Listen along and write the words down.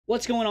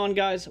What's going on,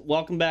 guys?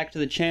 Welcome back to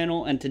the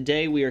channel, and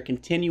today we are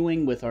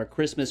continuing with our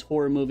Christmas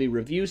horror movie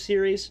review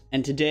series,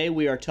 and today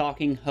we are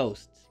talking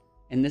Hosts.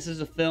 And this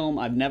is a film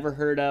I've never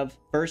heard of,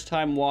 first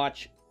time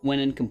watch,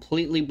 went in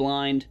completely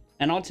blind,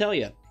 and I'll tell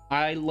you,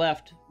 I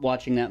left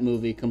watching that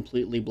movie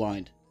completely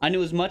blind. I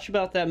knew as much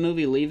about that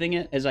movie leaving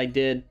it as I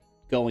did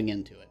going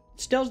into it.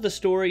 It tells the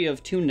story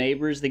of two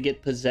neighbors that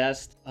get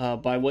possessed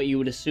by what you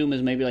would assume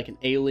is maybe like an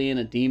alien,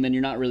 a demon,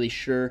 you're not really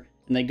sure,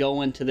 and they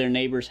go into their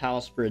neighbor's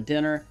house for a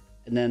dinner,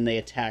 and then they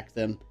attack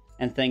them,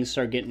 and things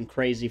start getting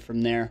crazy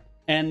from there.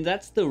 And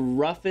that's the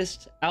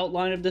roughest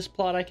outline of this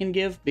plot I can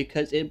give,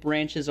 because it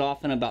branches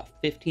off in about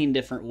 15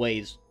 different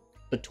ways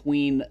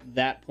between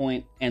that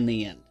point and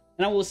the end.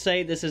 And I will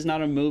say, this is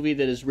not a movie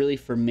that is really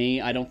for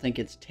me. I don't think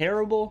it's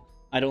terrible.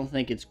 I don't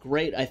think it's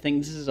great. I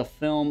think this is a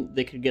film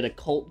that could get a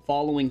cult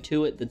following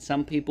to it that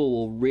some people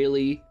will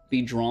really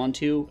be drawn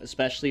to,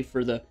 especially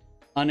for the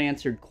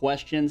unanswered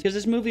questions, because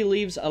this movie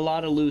leaves a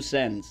lot of loose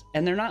ends,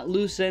 and they're not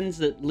loose ends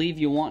that leave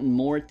you wanting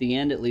more at the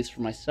end, at least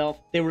for myself.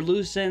 They were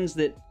loose ends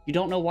that you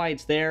don't know why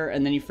it's there,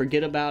 and then you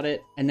forget about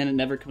it, and then it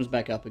never comes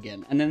back up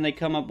again, and then they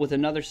come up with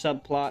another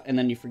subplot, and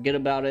then you forget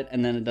about it,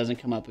 and then it doesn't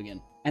come up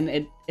again.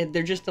 And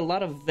they're just a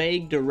lot of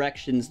vague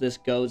directions this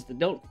goes that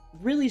don't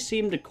really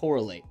seem to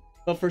correlate.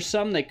 But for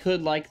some, they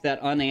could like that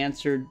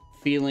unanswered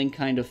feeling,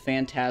 kind of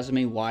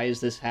phantasmy. Why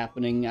is this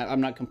happening?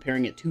 I'm not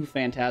comparing it to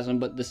Phantasm,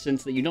 but the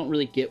sense that you don't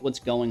really get what's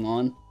going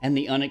on, and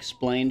the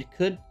unexplained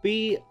could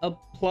be a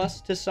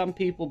plus to some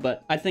people,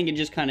 but I think it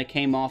just kind of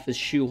came off as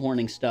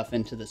shoehorning stuff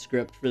into the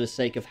script for the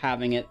sake of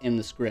having it in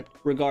the script.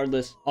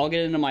 Regardless, I'll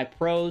get into my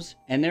pros,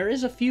 and there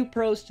is a few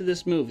pros to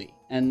this movie,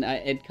 and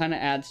it kind of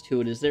adds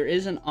to it, is there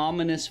is an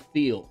ominous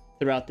feel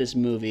throughout this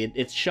movie.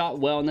 It's shot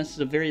well, and this is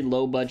a very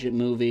low-budget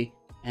movie,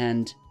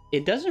 and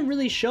it doesn't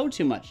really show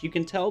too much. You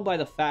can tell by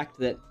the fact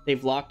that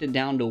they've locked it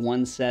down to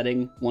one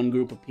setting, one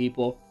group of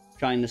people,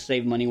 trying to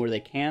save money where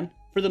they can.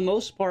 For the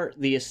most part,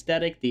 the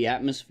aesthetic, the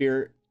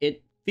atmosphere,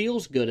 it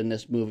feels good in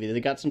this movie. They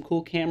got some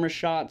cool camera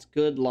shots,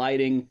 good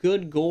lighting,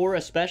 good gore,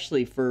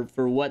 especially for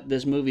what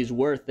this movie's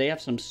worth. They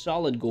have some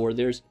solid gore.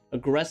 There's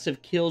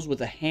aggressive kills with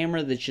a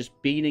hammer that's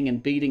just beating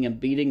and beating and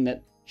beating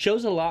that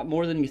shows a lot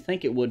more than you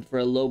think it would for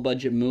a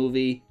low-budget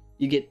movie.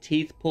 You get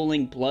teeth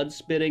pulling, blood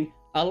spitting.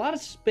 A lot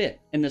of spit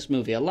in this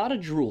movie, a lot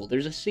of drool.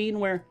 There's a scene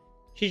where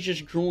she's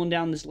just drooling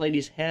down this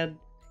lady's head.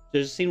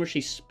 There's a scene where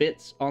she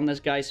spits on this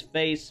guy's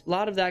face. A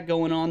lot of that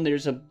going on.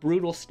 There's a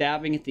brutal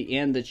stabbing at the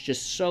end that's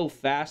just so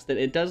fast that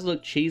it does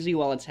look cheesy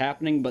while it's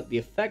happening, but the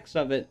effects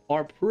of it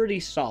are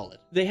pretty solid.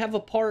 They have a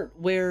part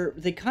where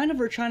they kind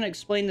of are trying to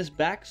explain this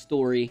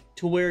backstory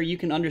to where you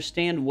can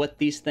understand what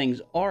these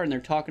things are, and they're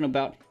talking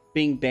about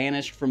being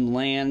banished from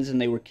lands, and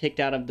they were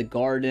kicked out of the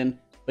garden,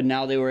 but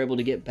now they were able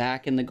to get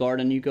back in the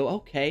garden. You go,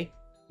 okay.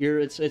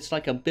 It's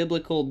like a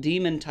biblical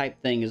demon type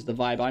thing is the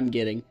vibe I'm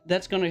getting.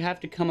 That's going to have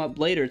to come up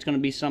later. It's going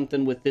to be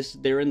something with this.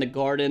 They're in the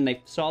garden.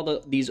 They saw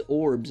these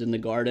orbs in the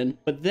garden.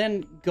 But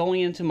then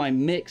going into my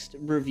mixed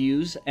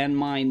reviews and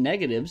my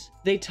negatives,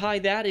 they tie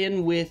that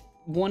in with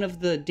one of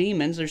the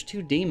demons. There's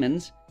two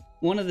demons.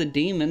 One of the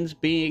demons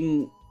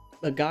being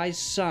a guy's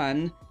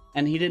son,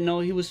 and he didn't know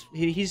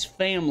he's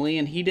family,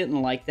 and he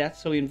didn't like that,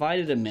 so he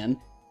invited him in.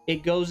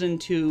 It goes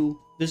into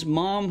this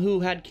mom who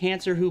had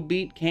cancer, who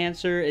beat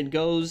cancer. It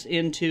goes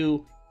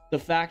into the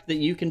fact that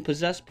you can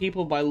possess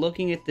people by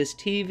looking at this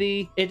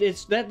TV.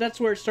 That's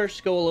where it starts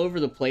to go all over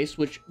the place,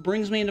 which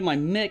brings me into my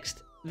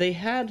mixed. They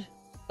had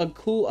a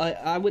cool,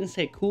 I wouldn't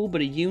say cool,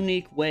 but a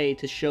unique way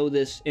to show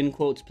this, in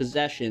quotes,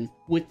 possession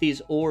with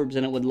these orbs,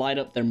 and it would light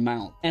up their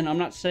mouth. And I'm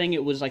not saying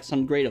it was like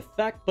some great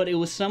effect, but it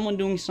was someone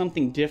doing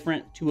something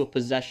different to a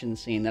possession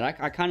scene that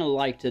I kind of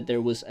liked, that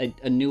there was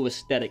a new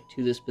aesthetic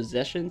to this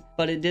possession,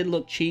 but it did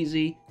look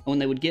cheesy. When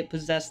they would get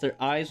possessed, their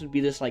eyes would be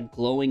this like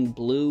glowing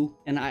blue,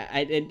 and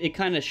it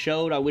kind of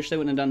showed. I wish they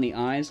wouldn't have done the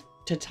eyes.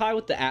 To tie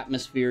with the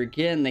atmosphere,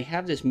 again, they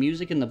have this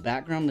music in the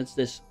background that's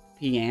this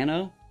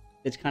piano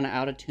that's kind of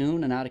out of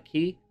tune and out of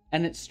key,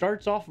 and it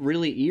starts off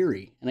really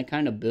eerie, and it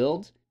kind of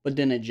builds, but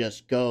then it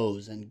just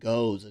goes and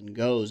goes and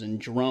goes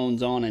and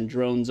drones on and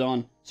drones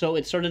on. So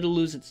it started to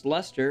lose its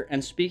luster.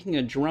 And speaking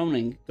of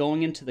droning,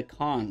 going into the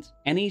cons,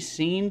 any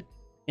scene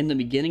in the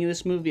beginning of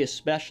this movie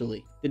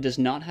especially that does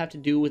not have to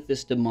do with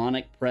this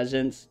demonic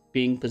presence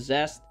being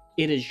possessed,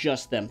 it is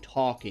just them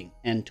talking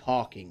and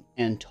talking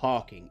and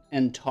talking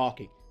and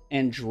talking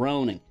and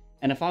droning.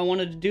 And if I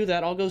wanted to do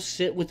that, I'll go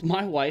sit with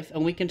my wife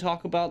and we can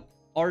talk about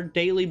our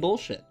daily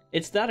bullshit.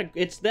 It's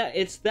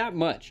that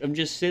much of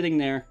just sitting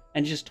there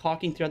and just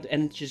talking throughout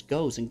and it just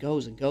goes and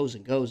goes and goes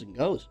and goes and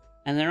goes.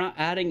 And they're not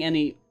adding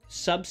any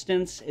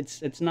substance.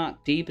 It's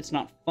not deep, it's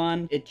not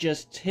fun. It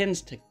just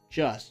tends to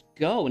just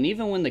go. And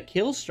even when the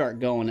kills start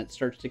going, it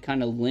starts to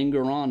kind of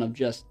linger on of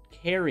just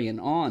carrying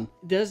on.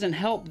 It doesn't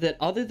help that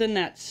other than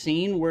that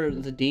scene where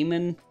the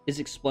demon is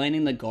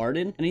explaining the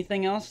garden,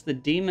 anything else the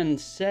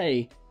demons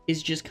say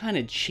is just kind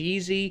of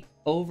cheesy,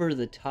 over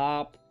the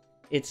top.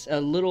 It's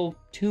a little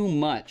too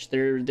much.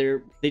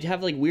 They'd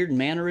have like weird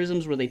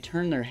mannerisms where they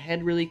turn their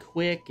head really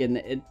quick, and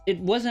it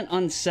wasn't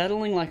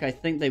unsettling like I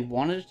think they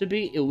wanted it to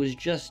be. It was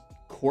just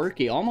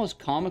quirky, almost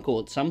comical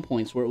at some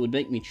points, where it would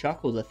make me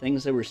chuckle, the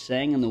things they were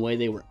saying and the way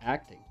they were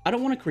acting. I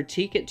don't want to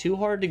critique it too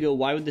hard to go,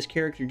 why would this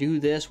character do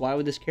this? Why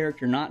would this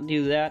character not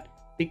do that?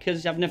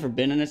 Because I've never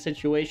been in a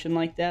situation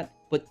like that.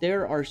 But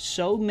there are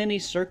so many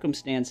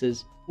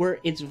circumstances where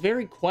it's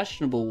very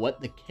questionable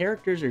what the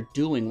characters are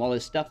doing while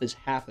this stuff is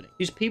happening.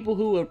 These people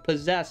who are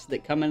possessed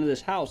that come into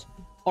this house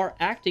are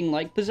acting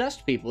like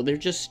possessed people. They're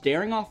just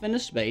staring off into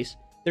space.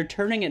 They're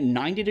turning at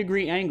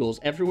 90-degree angles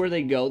everywhere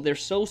they go. They're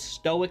so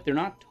stoic. They're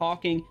not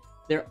talking.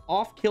 They're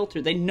off kilter.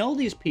 They know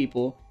these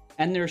people,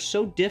 and they're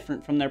so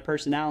different from their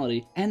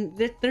personality. And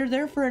they're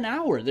there for an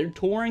hour. They're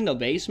touring the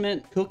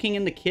basement, cooking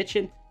in the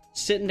kitchen,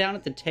 sitting down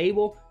at the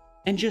table,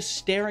 and just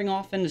staring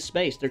off into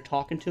space. They're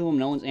talking to them.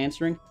 No one's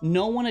answering.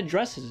 No one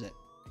addresses it.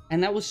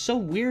 And that was so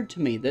weird to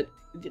me, that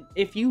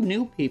if you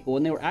knew people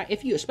and they were,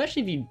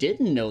 especially if you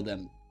didn't know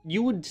them,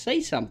 you would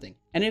say something.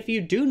 And if you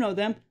do know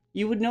them,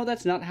 you would know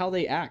that's not how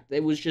they act.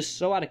 It was just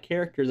so out of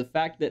character. The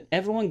fact that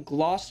everyone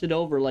glossed it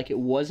over like it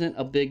wasn't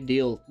a big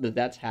deal that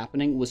that's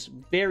happening was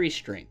very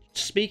strange.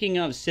 Speaking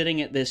of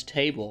sitting at this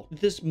table,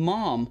 this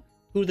mom,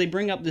 who they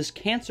bring up this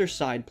cancer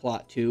side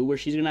plot to, where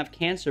she's gonna have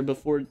cancer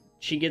before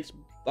she gets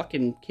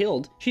fucking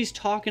killed. She's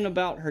talking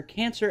about her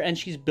cancer, and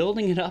she's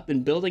building it up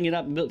and building it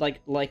up,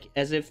 like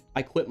as if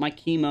I quit my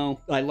chemo.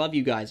 I love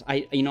you guys.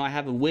 I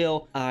have a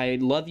will. I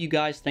love you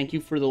guys. Thank you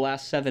for the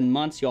last 7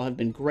 months. Y'all have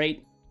been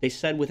great. They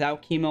said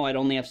without chemo, I'd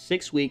only have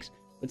 6 weeks,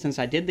 but since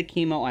I did the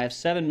chemo, I have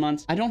 7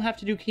 months. I don't have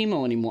to do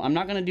chemo anymore. I'm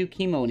not gonna do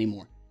chemo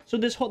anymore. So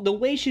the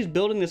way she's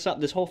building this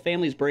up, this whole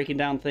family's breaking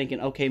down, thinking,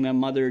 okay, my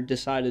mother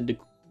decided to,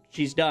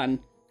 she's done.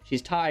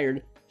 She's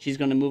tired. She's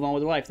gonna move on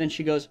with her life. Then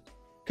she goes,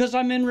 "'Cause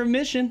I'm in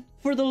remission."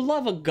 For the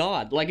love of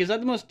God. Like, is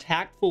that the most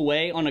tactful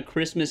way on a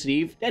Christmas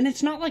Eve? And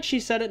it's not like she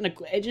said it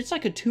it's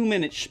like a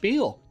 2-minute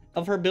spiel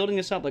of her building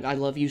this up. Like, I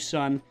love you,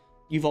 son.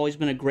 You've always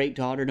been a great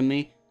daughter to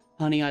me.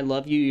 Honey, I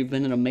love you. You've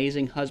been an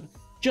amazing husband.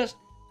 Just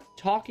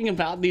talking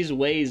about these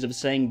ways of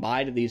saying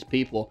bye to these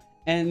people.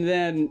 And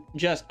then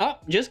just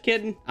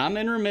kidding. I'm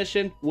in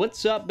remission.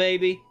 What's up,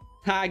 baby?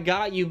 I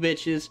got you,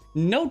 bitches.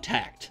 No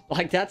tact.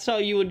 Like, that's how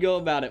you would go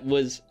about it.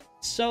 Was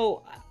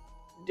so...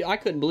 I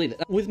couldn't believe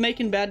it. With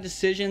making bad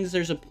decisions,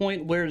 there's a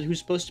point where who's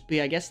supposed to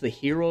be, I guess, the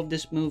hero of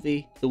this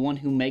movie, the one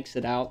who makes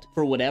it out,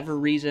 for whatever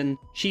reason,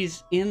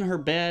 she's in her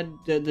bed.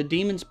 The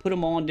demons put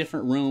them all in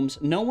different rooms.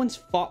 No one's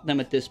fought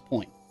them at this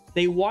point.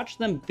 They watched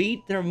them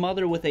beat their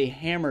mother with a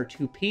hammer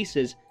to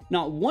pieces.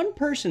 Not one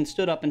person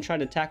stood up and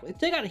tried to tackle. If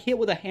they got hit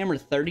with a hammer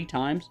 30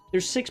 times,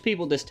 there's 6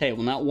 people at this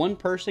table. Not one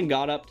person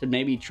got up to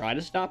maybe try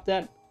to stop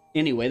that.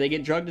 Anyway, they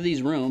get drugged to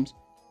these rooms.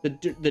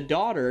 The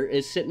daughter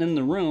is sitting in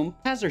the room,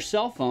 has her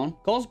cell phone,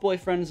 calls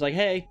boyfriend, is like,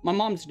 hey, my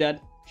mom's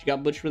dead. She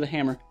got butchered with a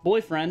hammer.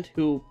 Boyfriend,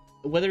 who,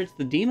 whether it's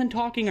the demon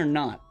talking or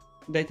not,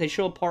 they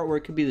show a part where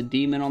it could be the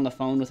demon on the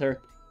phone with her.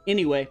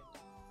 Anyway,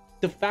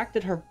 the fact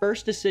that her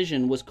first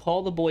decision was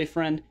call the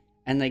boyfriend,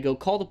 and they go,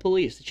 call the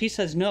police. She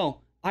says,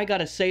 no, I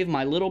gotta save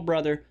my little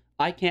brother.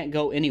 I can't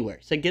go anywhere.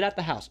 So get out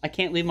the house. I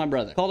can't leave my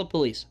brother. Call the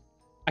police.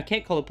 I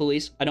can't call the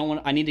police.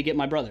 I need to get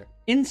my brother.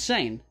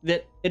 Insane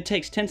that it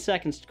takes 10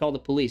 seconds to call the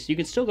police. You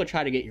can still go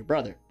try to get your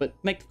brother, but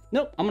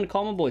nope, I'm gonna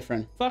call my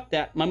boyfriend. Fuck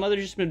that. My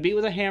mother's just been beat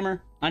with a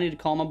hammer. I need to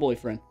call my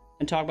boyfriend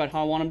and talk about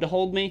how I want him to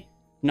hold me.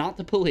 Not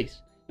the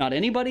police. Not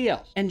anybody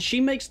else. And she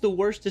makes the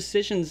worst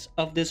decisions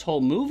of this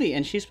whole movie,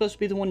 and she's supposed to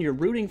be the one you're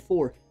rooting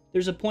for.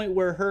 There's a point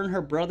where her and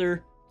her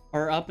brother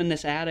are up in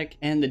this attic,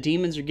 and the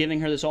demons are giving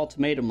her this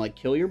ultimatum, like,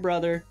 kill your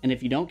brother, and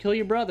if you don't kill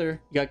your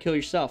brother, you gotta kill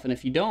yourself, and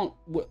if you don't,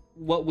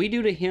 what we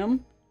do to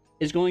him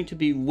is going to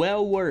be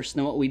well worse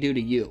than what we do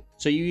to you.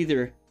 So you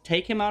either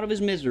take him out of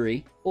his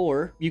misery,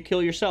 or you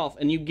kill yourself,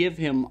 and you give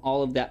him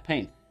all of that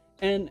pain.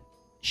 And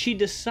she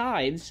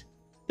decides,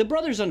 the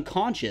brother's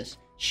unconscious,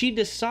 she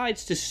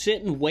decides to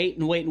sit and wait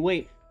and wait and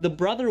wait. The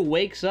brother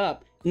wakes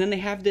up, and then they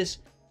have this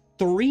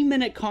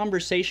 3-minute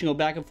conversation go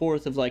back and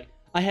forth of like,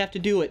 I have to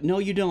do it. No,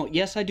 you don't.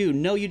 Yes, I do.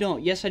 No, you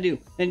don't. Yes, I do.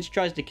 Then she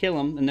tries to kill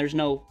him, and there's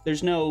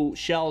no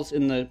shells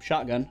in the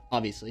shotgun,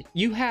 obviously.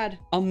 You had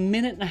a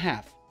minute and a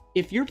half.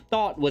 If your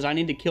thought was, I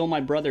need to kill my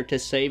brother to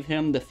save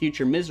him the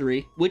future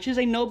misery, which is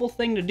a noble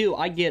thing to do,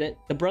 I get it.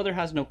 The brother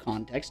has no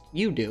context.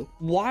 You do.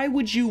 Why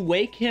would you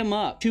wake him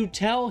up to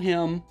tell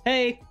him,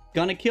 hey,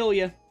 gonna kill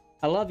you.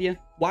 I love you.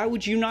 Why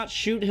would you not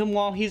shoot him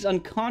while he's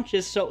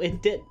unconscious so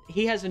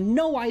he has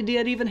no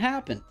idea it even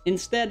happened?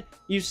 Instead,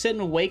 you sit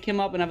and wake him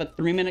up and have a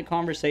 3-minute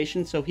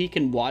conversation so he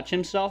can watch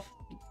himself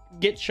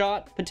get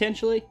shot,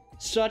 potentially.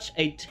 Such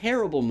a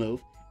terrible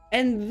move.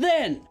 And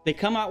then they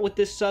come out with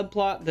this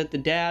subplot that the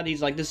dad,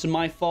 he's like, this is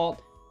my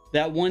fault.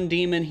 That one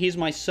demon, he's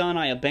my son,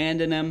 I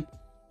abandoned him.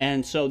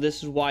 And so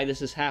this is why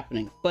this is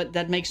happening. But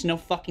that makes no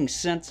fucking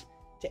sense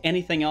to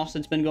anything else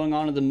that's been going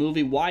on in the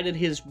movie. Why did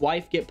his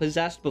wife get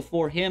possessed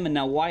before him, and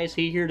now why is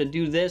he here to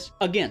do this?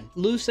 Again,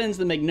 loose ends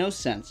that make no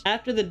sense.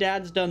 After the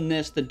dad's done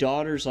this, the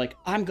daughter's like,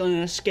 I'm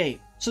gonna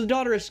escape. So the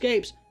daughter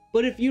escapes,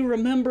 but if you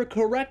remember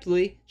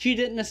correctly, she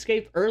didn't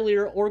escape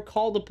earlier or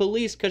call the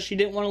police because she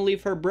didn't want to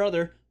leave her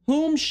brother,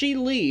 whom she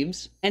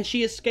leaves, and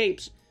she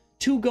escapes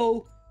to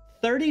go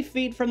 30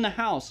 feet from the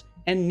house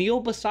and kneel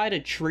beside a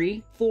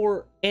tree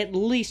for at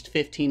least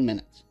 15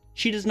 minutes.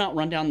 She does not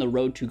run down the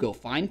road to go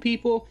find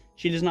people.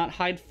 She does not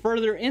hide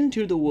further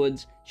into the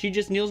woods. She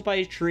just kneels by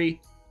a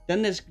tree.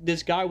 Then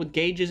this guy with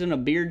gauges and a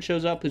beard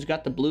shows up who's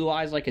got the blue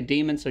eyes like a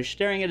demon, so she's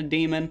staring at a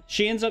demon.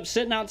 She ends up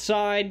sitting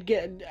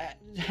outside,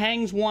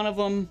 hangs one of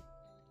them,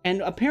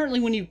 and apparently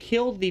when you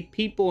kill the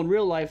people in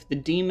real life, the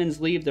demons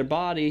leave their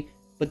body,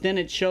 but then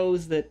it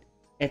shows that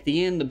at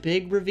the end, the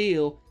big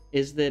reveal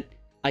is that,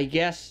 I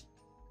guess,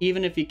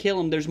 even if you kill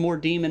them, there's more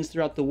demons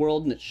throughout the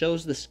world, and it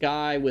shows the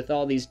sky with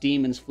all these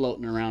demons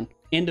floating around.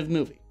 End of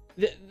movie.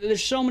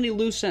 There's so many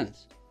loose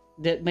ends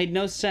that made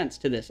no sense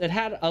to this. It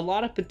had a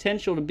lot of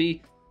potential to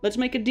be, let's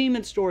make a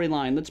demon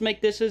storyline. Let's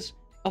make this as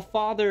a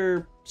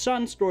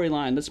father-son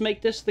storyline. Let's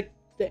make this the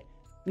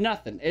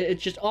nothing.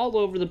 It's just all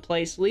over the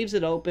place, leaves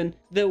it open.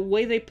 The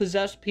way they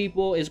possess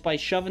people is by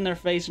shoving their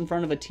face in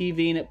front of a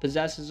TV and it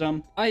possesses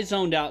them. I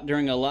zoned out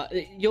during a lot.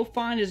 You'll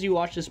find as you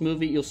watch this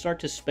movie, you'll start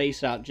to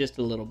space out just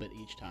a little bit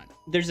each time.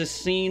 There's a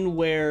scene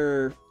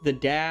where the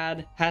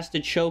dad has to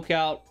choke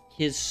out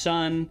his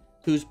son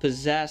who's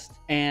possessed,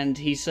 and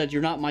he said,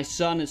 "You're not my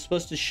son." It's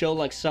supposed to show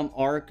like some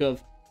arc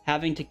of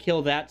having to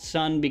kill that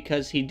son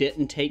because he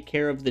didn't take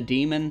care of the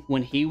demon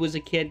when he was a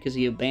kid because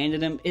he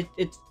abandoned him.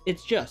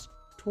 It's just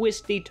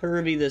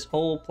twisty-turvy, this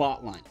whole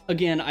plot line.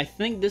 Again, I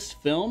think this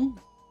film,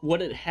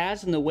 what it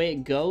has and the way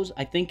it goes,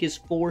 I think is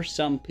for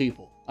some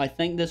people. I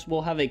think this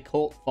will have a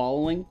cult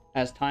following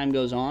as time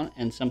goes on,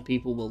 and some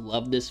people will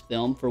love this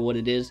film for what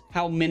it is.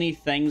 How many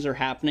things are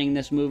happening in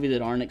this movie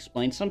that aren't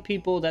explained. Some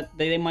people, that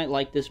they might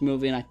like this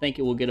movie, and I think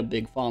it will get a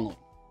big following.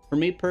 For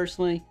me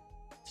personally,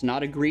 it's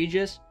not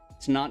egregious,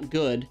 it's not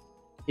good.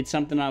 It's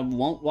something I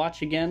won't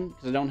watch again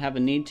because I don't have a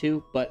need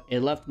to, but it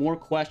left more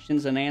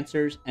questions than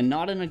answers, and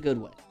not in a good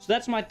way. So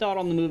that's my thought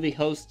on the movie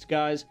Hosts,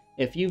 guys.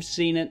 If you've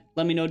seen it,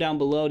 let me know down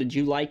below. Did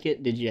you like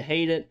it? Did you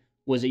hate it?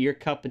 Was it your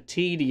cup of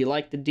tea? Do you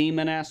like the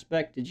demon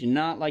aspect? Did you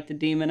not like the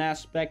demon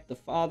aspect? The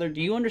father?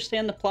 Do you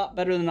understand the plot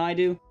better than I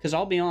do? Because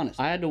I'll be honest,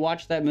 I had to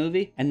watch that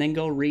movie and then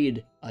go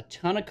read a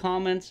ton of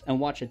comments and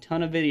watch a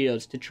ton of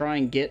videos to try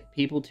and get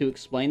people to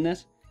explain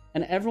this.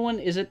 And everyone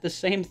is at the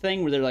same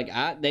thing where they're like,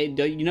 they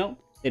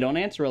don't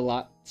answer a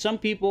lot. Some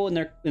people in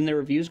their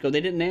reviews go, they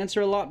didn't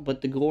answer a lot,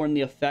 but the gore and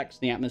the effects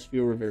and the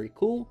atmosphere were very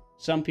cool.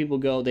 Some people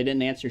go, they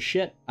didn't answer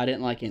shit. I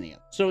didn't like any of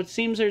it. So it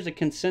seems there's a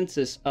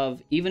consensus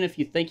of, even if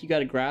you think you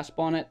got a grasp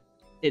on it,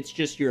 it's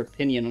just your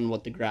opinion on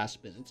what the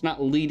grasp is. It's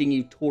not leading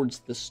you towards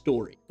the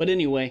story. But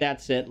anyway,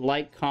 that's it.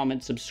 Like,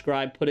 comment,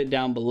 subscribe, put it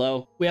down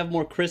below. We have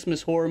more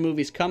Christmas horror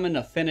movies coming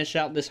to finish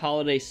out this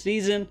holiday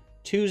season.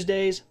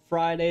 Tuesdays,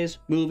 Fridays,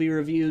 movie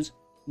reviews.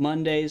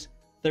 Mondays,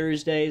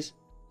 Thursdays,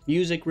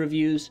 music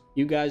reviews.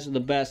 You guys are the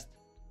best.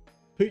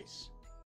 Peace.